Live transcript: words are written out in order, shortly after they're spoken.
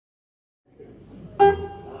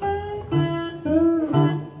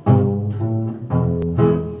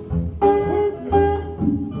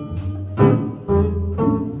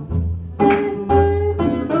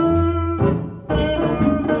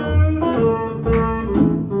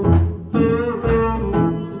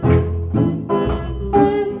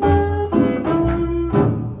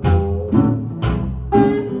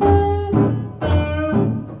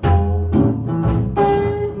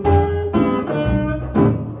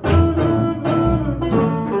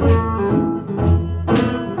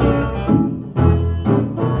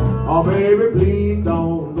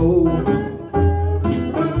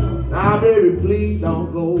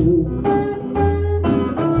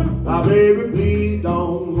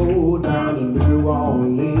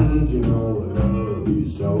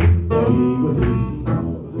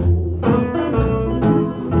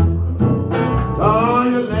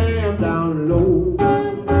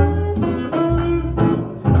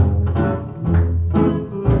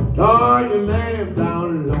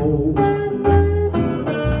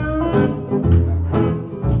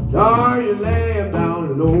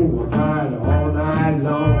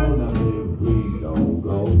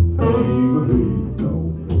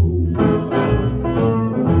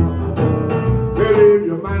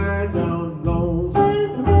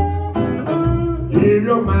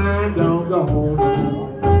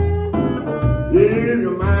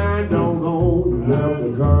left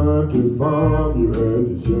the country farm, you had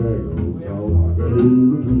the shackles on.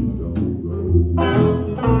 Baby, please don't go.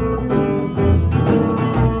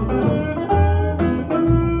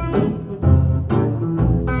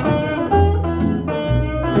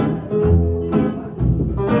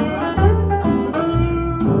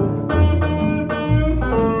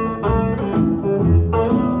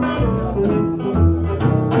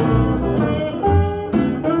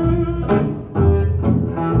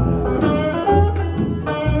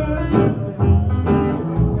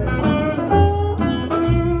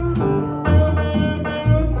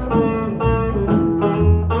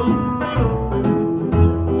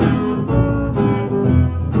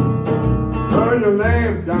 Turn your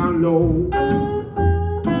lamp down low.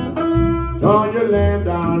 Turn your lamp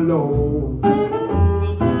down low.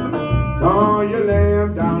 Turn your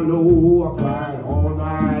lamp down low. I cry all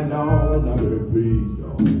night long. Now, baby, please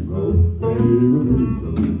don't go. Baby, please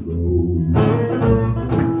don't go.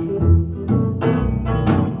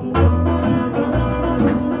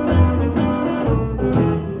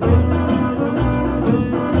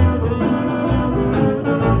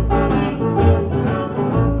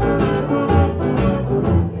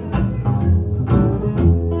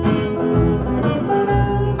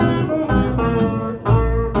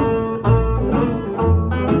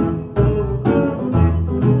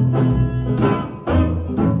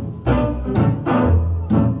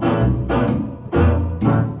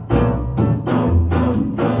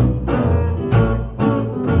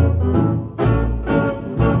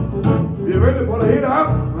 Ready for the heat off,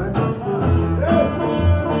 man?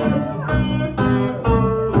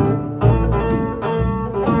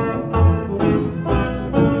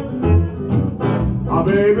 Oh,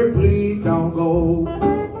 baby, please don't go.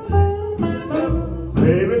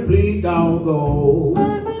 Baby, please don't go.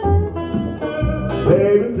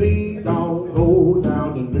 Baby, please don't go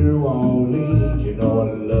down to New Orleans. You know I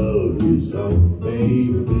love you so.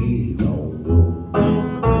 Baby, please don't go.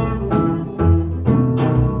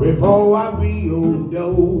 Before I be your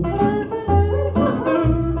dough,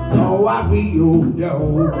 before I be your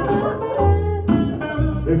dough,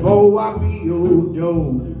 before I be your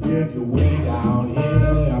dough, to get your way down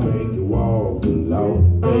here, I make you walk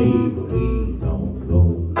alone. Baby, please don't go.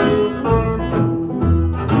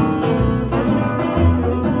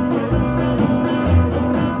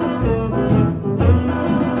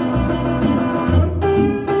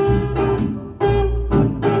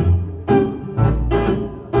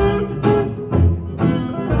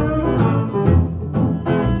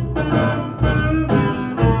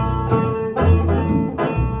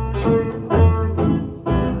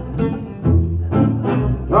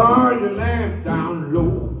 Turn your lamp down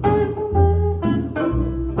low.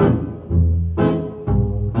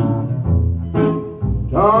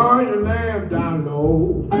 Turn your lamp down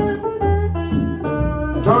low.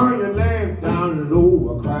 Turn your lamp down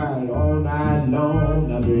low. I cried all night long.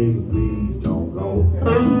 Now, baby, please don't go.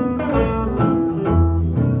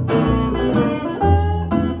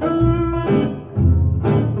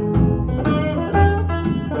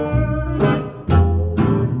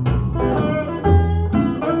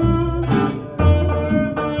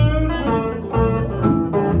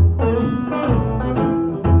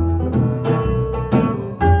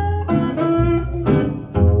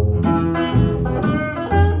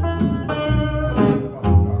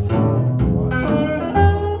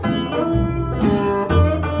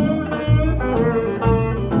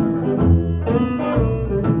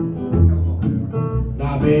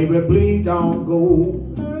 Baby, please don't go.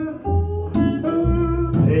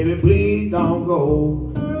 Baby, please don't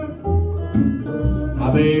go.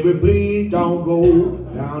 Now, baby, please don't go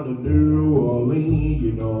down to New Orleans.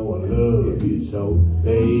 You know I love you so.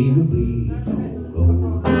 Baby, please don't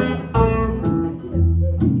go.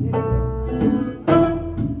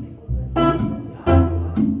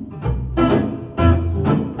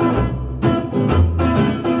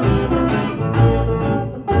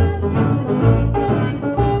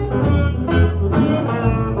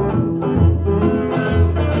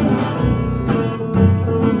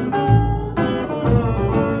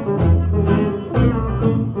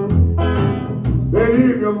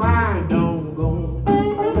 Believe your mind don't go.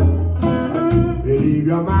 Believe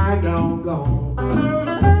your mind don't go.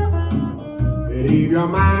 Believe your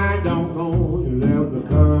mind don't go. You left the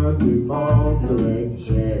country farm, you let the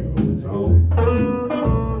shackles on.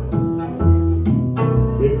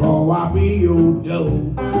 Before I be your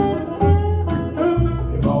dough,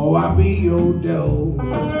 before I be your dough,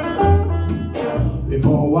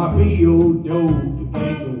 before I be your dough, to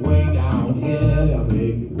get your way down here, I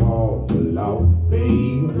make you walk the law.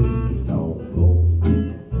 Baby, please don't go.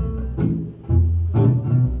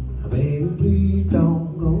 Baby, please don't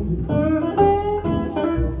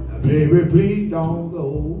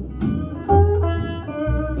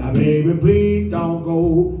Baby, please don't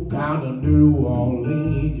go down to New Orleans.